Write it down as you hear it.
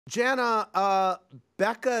Jana,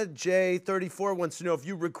 Becca J34 wants to know if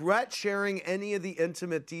you regret sharing any of the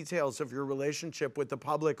intimate details of your relationship with the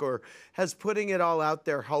public, or has putting it all out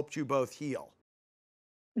there helped you both heal?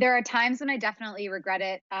 There are times when I definitely regret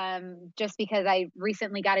it, just because I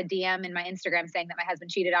recently got a DM in my Instagram saying that my husband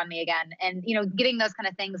cheated on me again, and getting those kind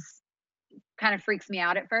of things kind of freaks me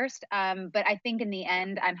out at first. But I think in the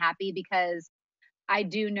end, I'm happy because I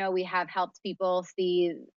do know we have helped people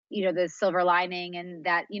see, the silver lining, and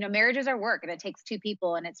that marriages are work and it takes two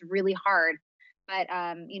people and it's really hard. But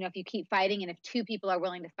if you keep fighting and if two people are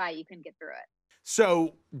willing to fight, you can get through it.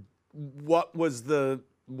 So, what was the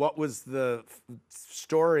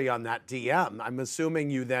story on that DM? I'm assuming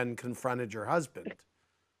you then confronted your husband.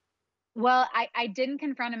 Well, I didn't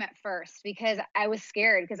confront him at first because I was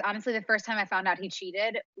scared. Because honestly, the first time I found out he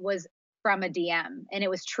cheated was from a DM and it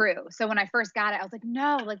was true. So when I first got it, I was like,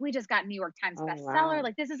 no, like we just got New York Times Oh, bestseller. wow.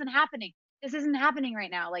 Like this isn't happening. This isn't happening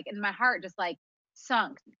right now. Like, and my heart just like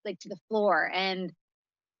sunk like to the floor. And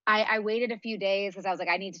I waited a few days because I was like,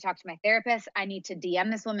 I need to talk to my therapist. I need to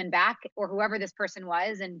DM this woman back or whoever this person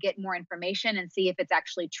was and get more information and see if it's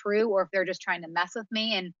actually true or if they're just trying to mess with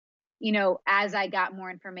me. And, as I got more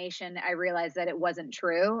information, I realized that it wasn't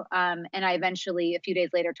true. And I eventually, a few days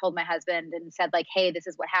later, told my husband and said, like, hey, this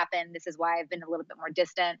is what happened. This is why I've been a little bit more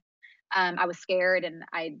distant. I was scared and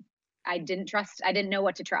I didn't trust, I didn't know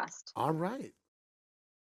what to trust. All right.